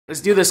Let's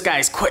do this,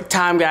 guys. Quick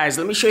time, guys.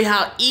 Let me show you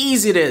how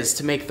easy it is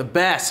to make the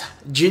best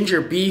ginger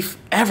beef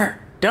ever.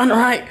 Done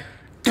right.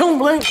 Don't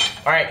blink.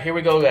 All right, here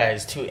we go,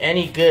 guys. To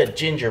any good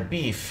ginger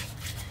beef,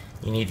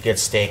 you need good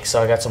steak.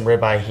 So I got some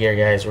ribeye here,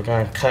 guys. We're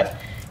gonna cut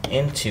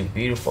into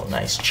beautiful,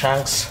 nice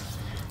chunks.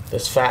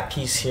 This fat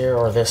piece here,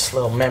 or this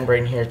little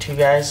membrane here too,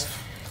 guys,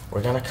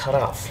 we're gonna cut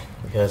off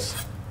because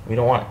we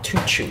don't want it too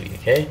chewy,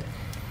 okay?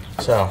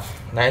 So,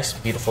 nice,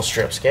 beautiful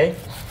strips, okay?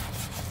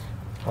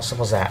 How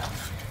simple is that?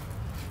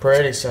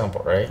 Pretty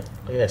simple, right?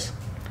 Look at this.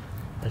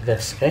 Like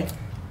this, okay?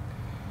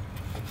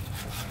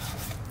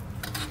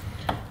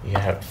 You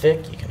can have it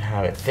thick, you can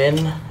have it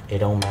thin, it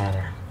don't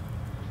matter.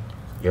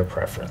 Your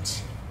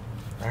preference.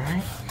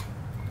 Alright?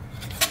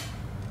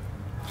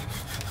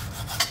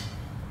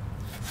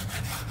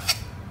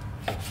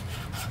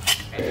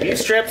 Beef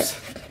strips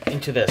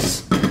into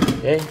this.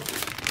 Okay?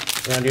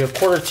 We're gonna do a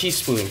 1/4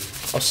 teaspoon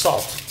of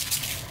salt.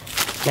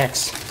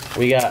 Next,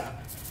 we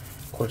got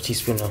 1/4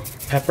 teaspoon of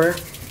pepper,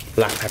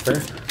 black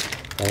pepper,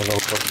 and a little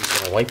 1/4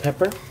 teaspoon of white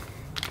pepper,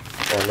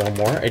 or a little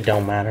more. It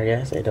don't matter,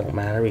 guys. It don't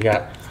matter. We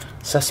got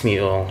sesame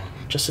oil,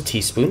 just a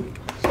teaspoon.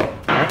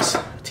 Next,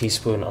 a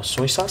teaspoon of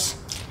soy sauce,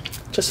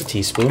 just a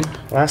teaspoon.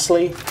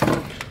 Lastly,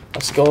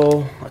 let's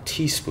go a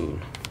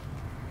teaspoon.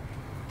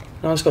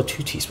 No, let's go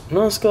 2 teaspoons.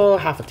 No, let's go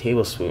 1/2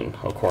 tablespoon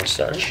of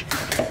cornstarch.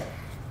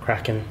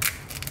 Cracking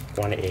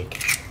 1 egg.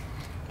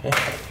 Okay.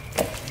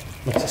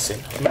 Mix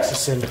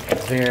this in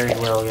very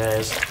well,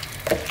 guys.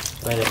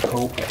 Let it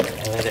coat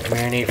and let it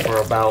marinate for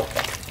about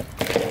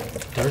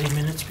 30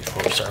 minutes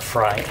before we start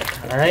frying.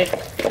 Alright?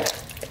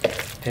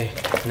 Okay,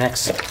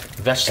 next,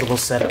 vegetable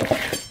setup.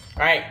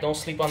 Alright, don't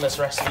sleep on this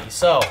recipe.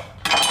 So,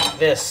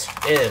 this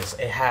is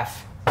a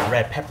 1/2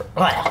 red pepper.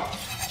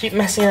 Keep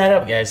messing that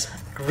up, guys.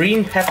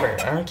 Green pepper.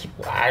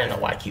 I don't know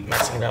why I keep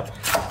messing it up.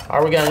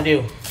 All we're gonna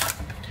do,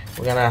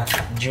 we're gonna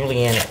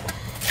julienne it.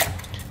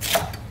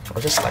 Or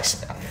just slice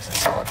it down, guys.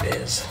 That's all it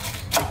is.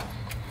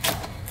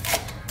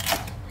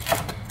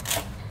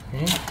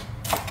 Okay.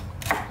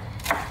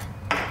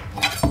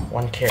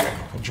 1 carrot.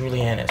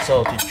 Julienne it.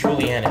 So to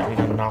julienne it, we're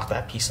gonna knock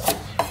that piece off.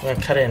 We're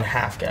gonna cut it in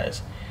half,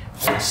 guys.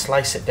 We're gonna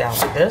slice it down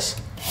like this.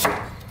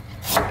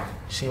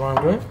 See what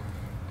I'm doing?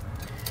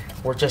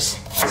 We're just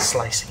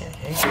slicing it,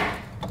 okay?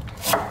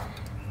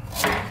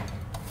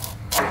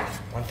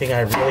 One thing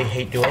I really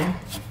hate doing,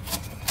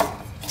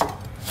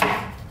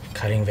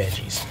 cutting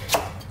veggies.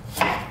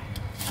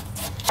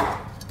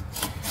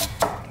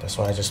 That's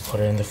why I just put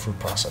it in the food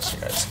processor,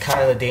 guys. It's kind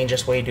of the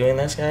dangerous way of doing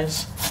this,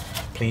 guys.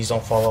 Please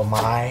don't follow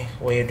my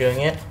way of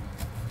doing it.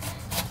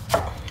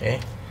 Okay?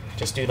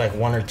 Just do like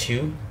 1 or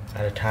 2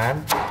 at a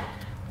time.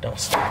 Don't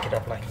stack it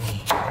up like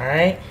me.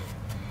 Alright?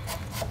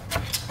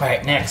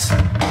 Alright, next.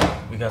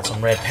 We got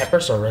some red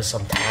peppers or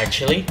some Thai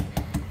chili.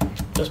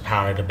 Just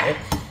pound it a bit.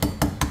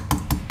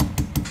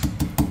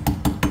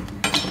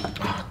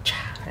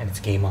 And it's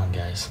game on,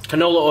 guys.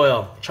 Canola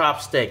oil,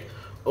 chopstick.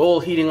 Oil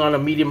heating on a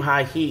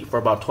medium-high heat for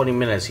about 20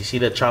 minutes. You see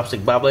the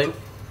chopstick bubbling?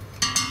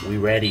 We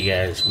ready,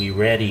 guys. We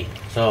ready.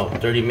 So,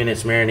 30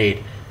 minutes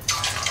marinade.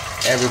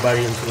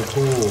 Everybody into the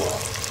pool.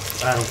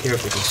 I don't care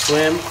if they can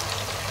swim.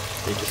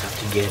 They just have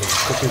to get in.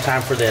 Cooking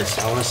time for this,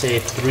 I want to say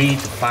 3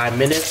 to 5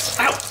 minutes.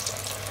 Ow!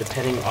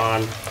 Depending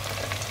on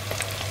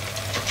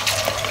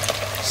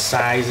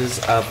sizes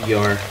of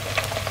your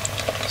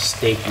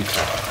steak you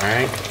cut,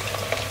 alright?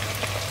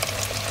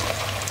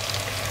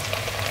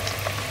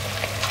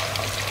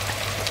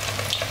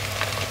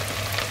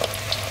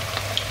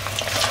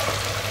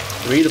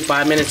 Three to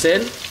 5 minutes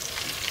in.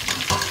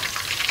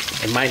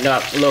 It might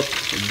not look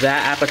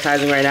that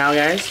appetizing right now,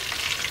 guys,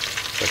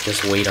 but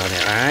just wait on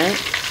it, alright?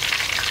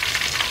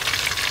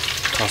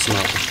 Toss them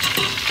out.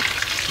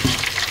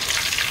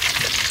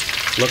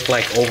 Look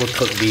like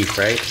overcooked beef,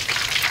 right?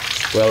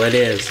 Well, it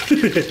is.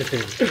 It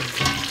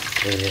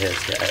is,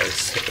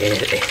 guys.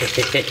 It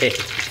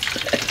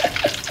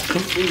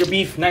is. Your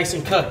beef nice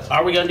and cooked.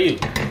 All we're gonna do,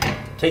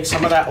 take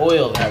some of that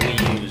oil that we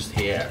used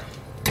here.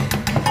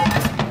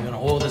 We're gonna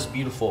oil this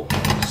beautiful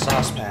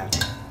saucepan.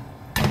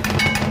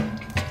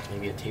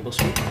 Maybe a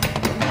tablespoon.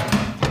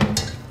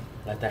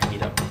 Let that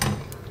heat up.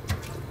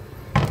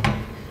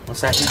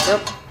 Once that heats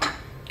up,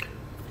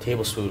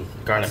 tablespoon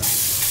garlic.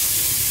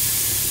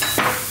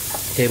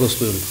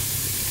 Tablespoon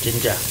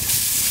ginger.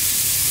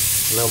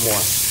 A little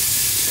more,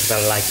 because I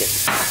like it.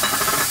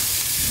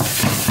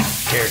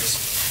 Carrots,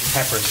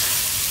 peppers,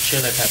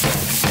 chili pepper.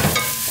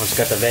 Once you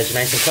got the veg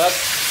nice and cooked,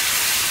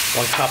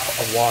 1 cup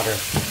of water.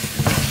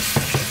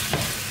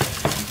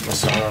 Let's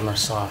start on our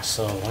sauce.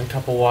 So 1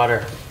 cup of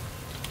water.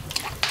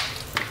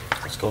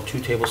 Let's go 2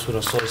 tablespoons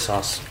of soy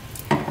sauce.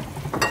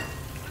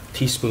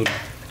 Teaspoon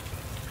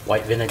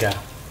white vinegar.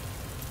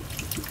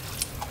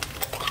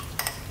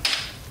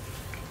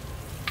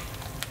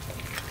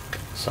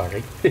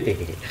 Sorry.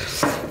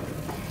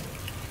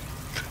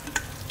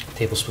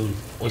 Tablespoon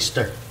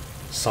oyster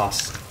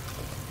sauce.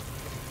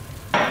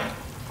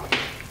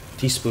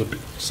 Teaspoon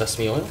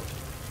sesame oil.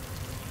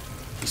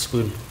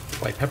 Teaspoon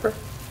white pepper.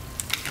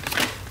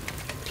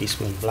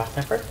 Teaspoon black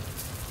pepper.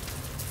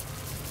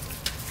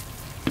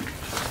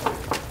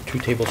 2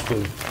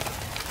 tablespoons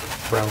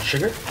brown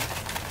sugar.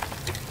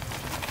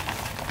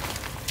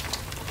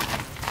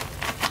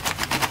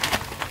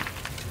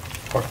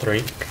 Or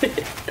 3.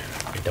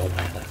 It don't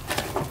matter.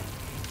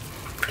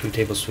 2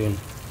 tablespoons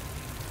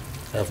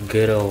of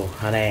good old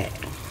honey.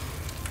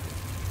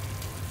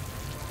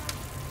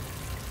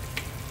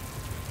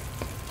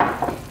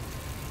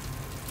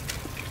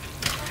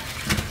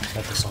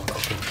 Let this all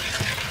cook in.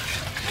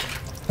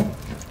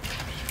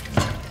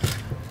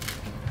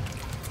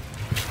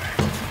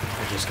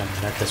 We're just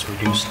gonna let this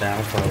reduce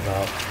down for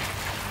about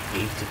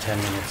 8 to 10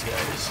 minutes,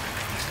 guys.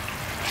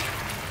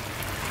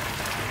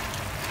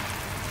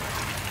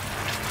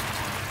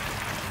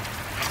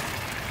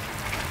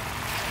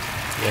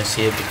 You guys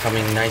see it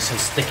becoming nice and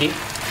sticky?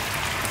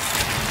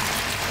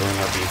 Throwing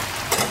our beef.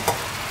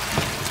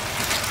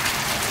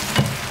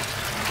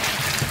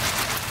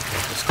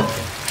 Let this cook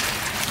in.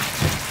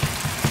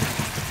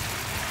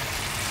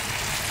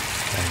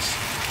 Nice.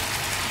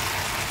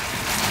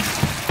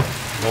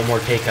 No more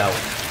takeout.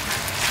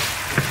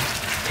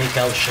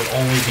 Takeout should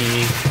only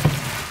be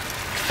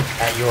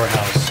at your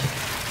house.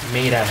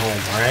 Made at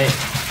home, alright?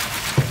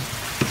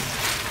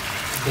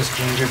 This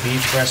ginger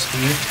beef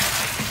recipe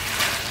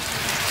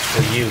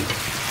for you.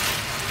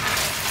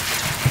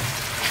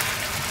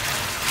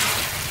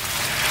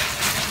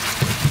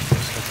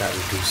 Just let that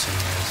reduce in,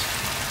 guys.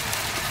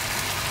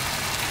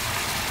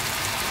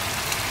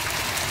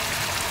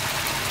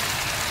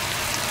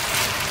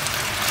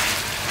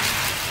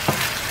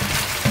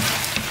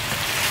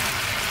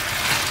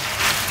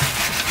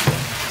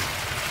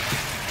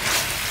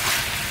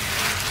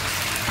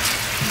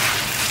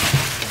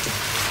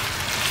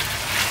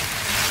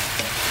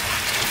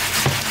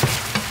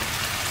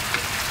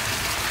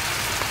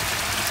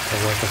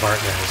 Work of art,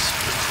 guys.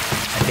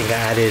 I think I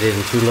added it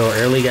in too little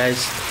early,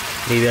 guys.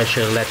 Maybe I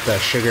should have let the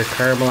sugar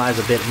caramelize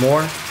a bit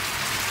more,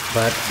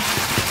 but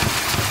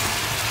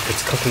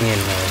it's cooking in,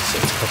 guys.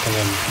 It's cooking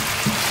in.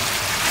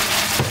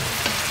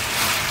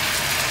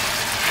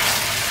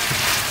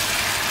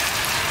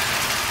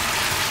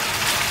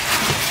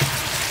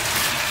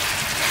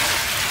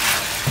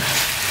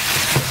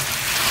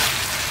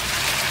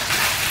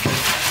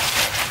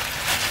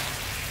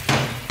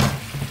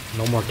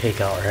 No more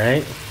takeout,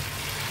 right?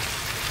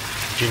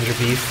 Ginger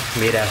beef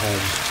made at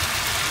home.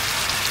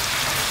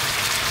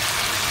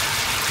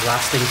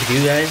 Last thing to do,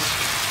 guys,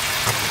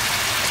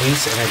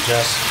 taste and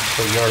adjust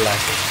for your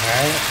liking,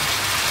 alright?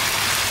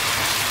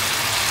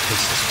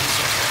 Taste this piece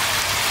right here.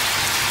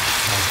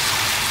 Nice.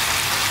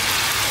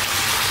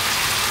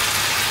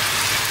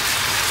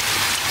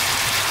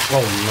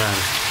 Oh man.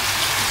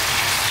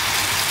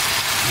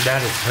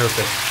 That is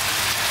perfect.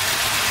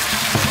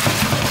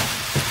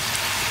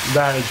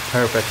 That is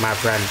perfect, my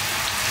friend.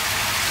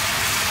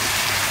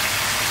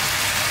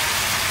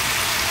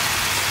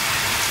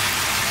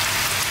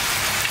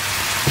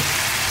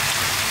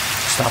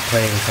 Stop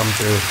playing, come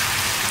through.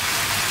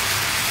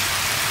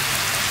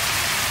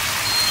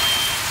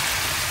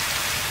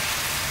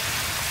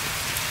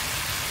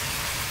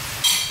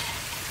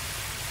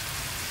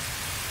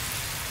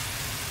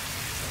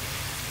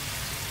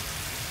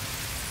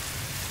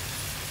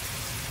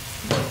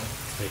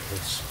 Take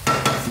this.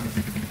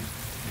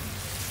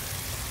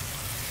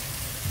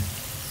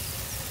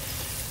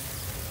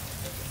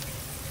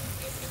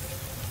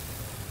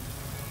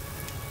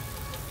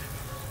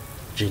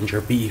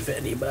 Ginger beef,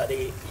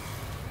 anybody?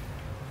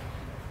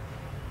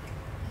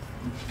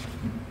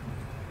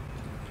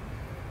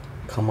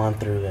 Come on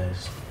through,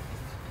 guys.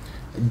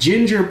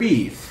 Ginger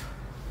beef.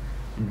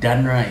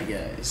 Done right,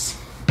 guys.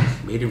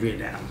 Made in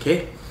Vietnam,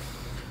 okay?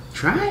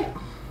 Try it.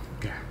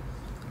 Yeah.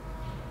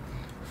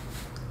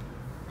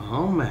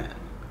 Oh, man.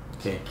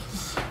 Okay.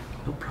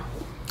 No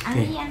problem.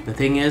 Okay. The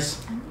thing is...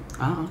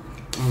 I'm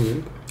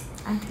good.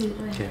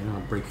 Okay, I'm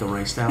gonna break the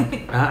rice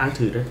down. I'm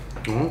too.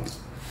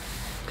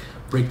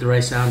 Break the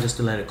rice down just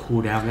to let it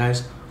cool down,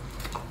 guys.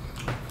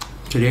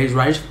 Today's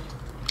rice,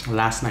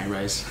 last night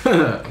rice.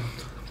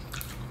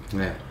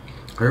 Yeah,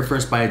 her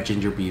first bite of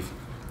ginger beef.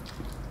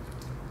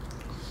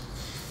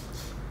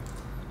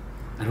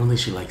 I don't think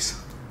she likes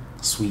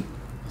sweet.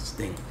 That's the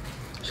thing.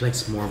 She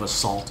likes more of a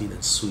salty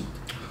than sweet.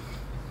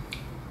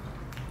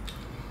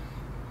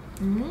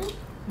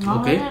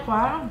 Okay.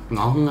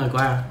 Ngon hơn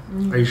quá.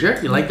 Are you sure?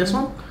 You like this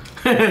one?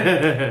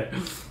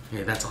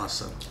 Yeah, that's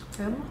awesome.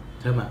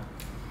 Thơm à?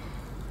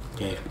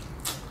 Okay,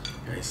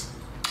 guys,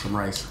 some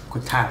rice.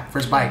 Quick time.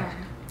 First bite.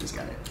 Just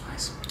got it.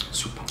 Nice.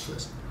 Super pumped for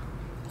this.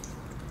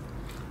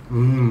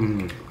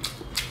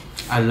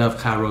 I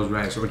love Karo's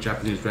rice or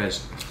Japanese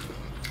rice.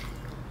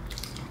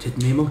 Thịt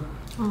nêm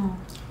không?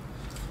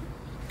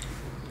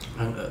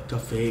 Ăn ở cà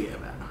phê các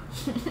bạn.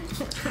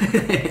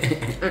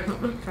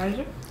 Cái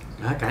chứ?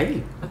 Cái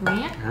gì?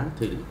 Mé.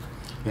 Thử.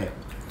 Yeah.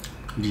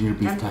 Ginger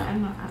beef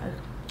time.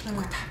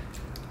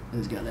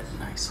 Let's get that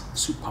nice.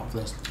 Super pumped for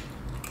this.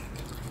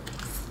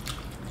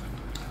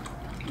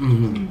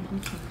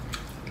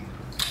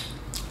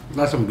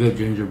 That's some good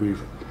ginger beef.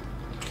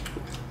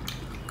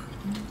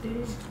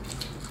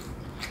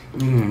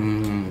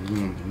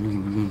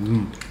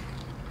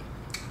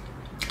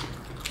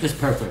 It's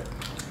perfect.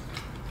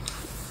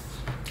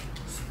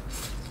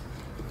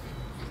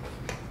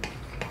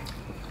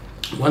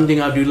 One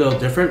thing I'll do a little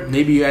different,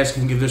 maybe you guys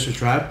can give this a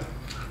try.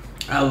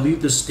 I'll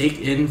leave the steak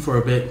in for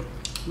a bit,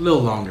 a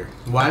little longer.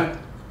 Why?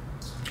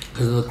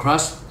 Because of the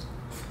crust.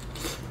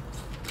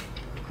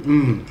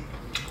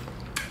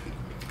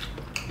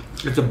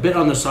 It's a bit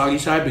on the soggy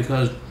side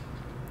because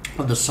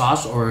of the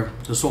sauce or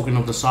the soaking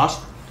of the sauce.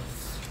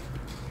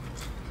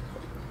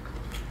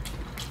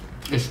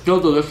 It's still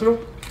delicious.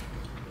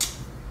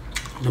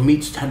 The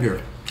meat's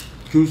tender,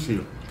 juicy,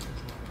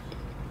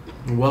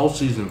 well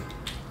seasoned.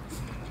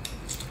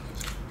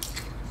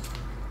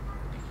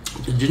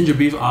 The ginger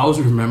beef, I always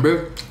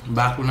remember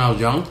back when I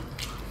was young,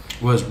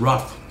 was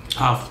rough,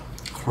 tough,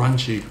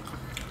 crunchy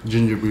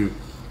ginger beef.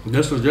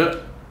 This was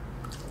it.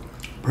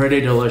 Pretty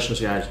delicious,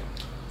 guys.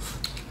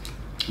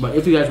 But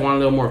if you guys want a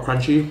little more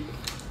crunchy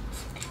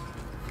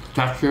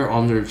texture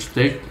on their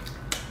steak,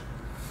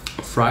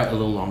 fry it a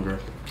little longer.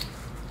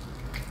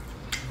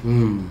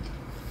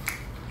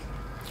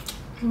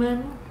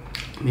 Mềm.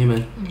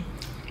 Mềm.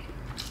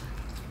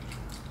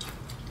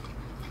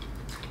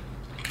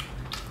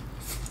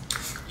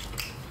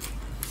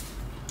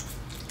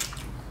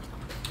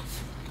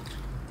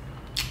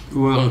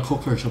 We're gonna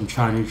cook her some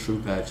Chinese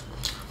food, guys.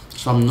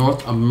 Some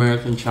North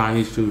American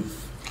Chinese food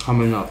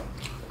coming up.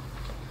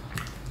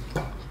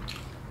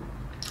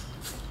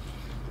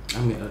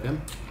 Ăn mẹ ở em.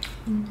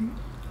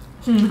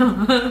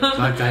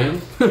 Like I am.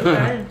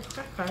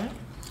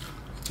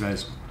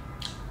 Guys,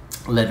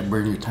 let it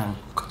burn your tongue.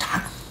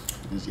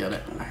 Just get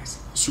it. Nice.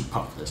 Soup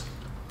pop this.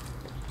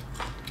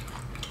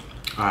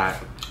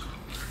 Alright.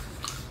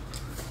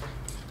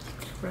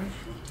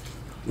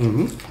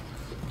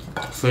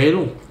 Phê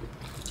luôn.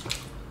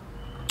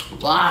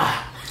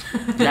 Wow.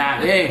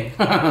 Dạ đi.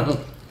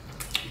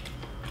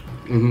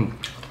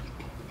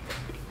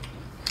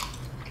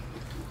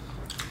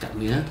 Chậm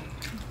nghĩa.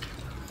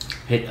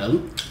 Hết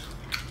ẩn.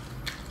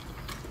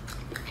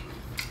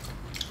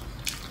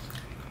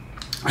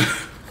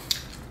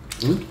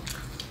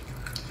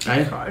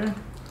 Đấy.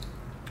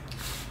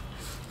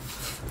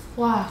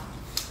 Wow.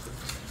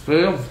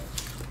 Thấy không?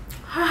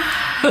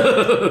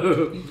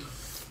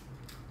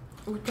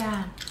 Ui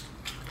cha.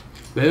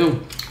 Thấy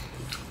không?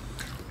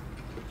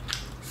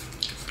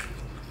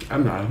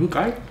 Em lại không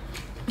cay.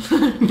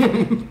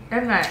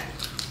 Em này,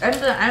 em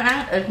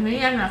ăn ớt miếng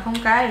em là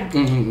không cay.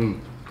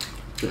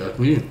 Cái ớt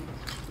miếng.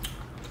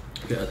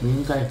 Cái ớt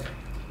miếng cay.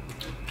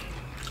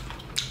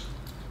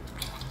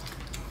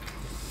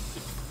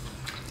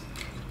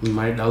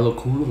 Mày đau lô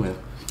khú luôn mày.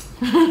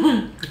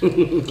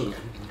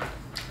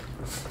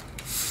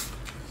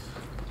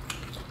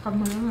 Còn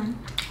mỡ không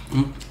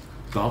anh?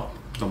 Có,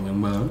 còn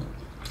miếng mỡ.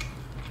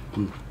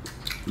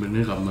 Miếng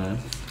này còn mỡ.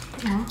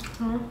 Hả?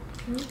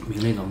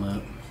 Miếng này còn mỡ.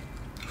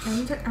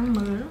 Em thích ăn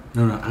mỡ lắm.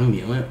 Nên là ăn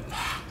miếng ấy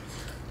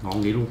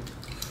ngon nghĩ luôn.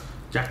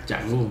 Chắc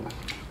chắn luôn.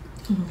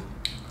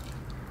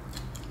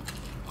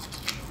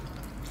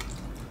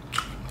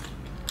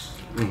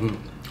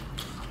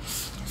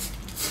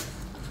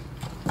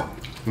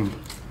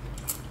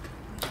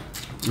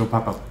 No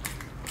papa.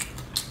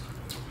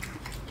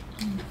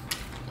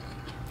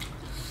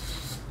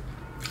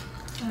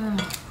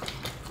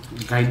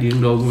 Cay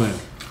điên đô mà.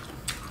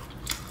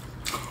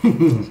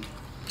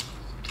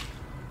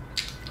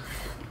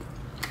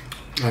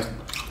 Like,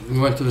 we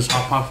went to this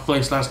hot pot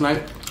place last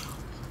night.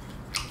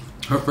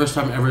 Her first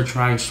time ever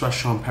trying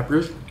Szechuan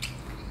peppers.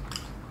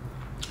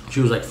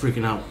 She was like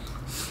freaking out.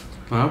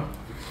 Huh?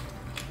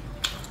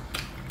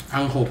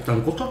 Ăn hộp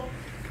Trung Quốc á.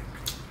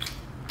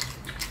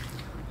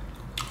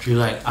 She's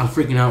like, I'm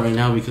freaking out right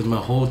now because my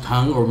whole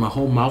tongue or my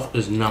whole mouth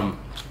is numb.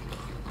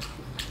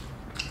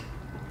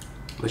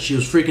 But she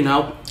was freaking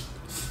out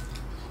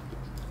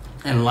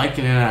and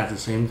liking it at the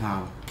same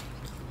time.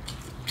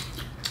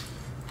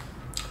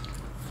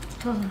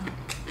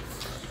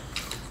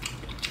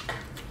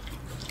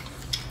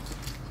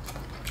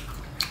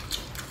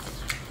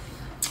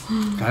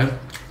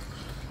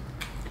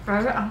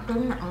 Cái đó ăn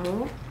cứng nặng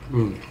luôn.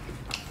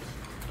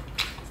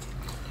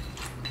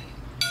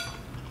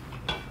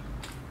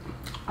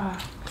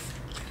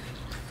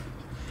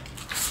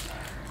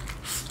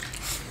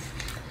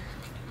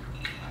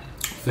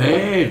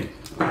 Phê.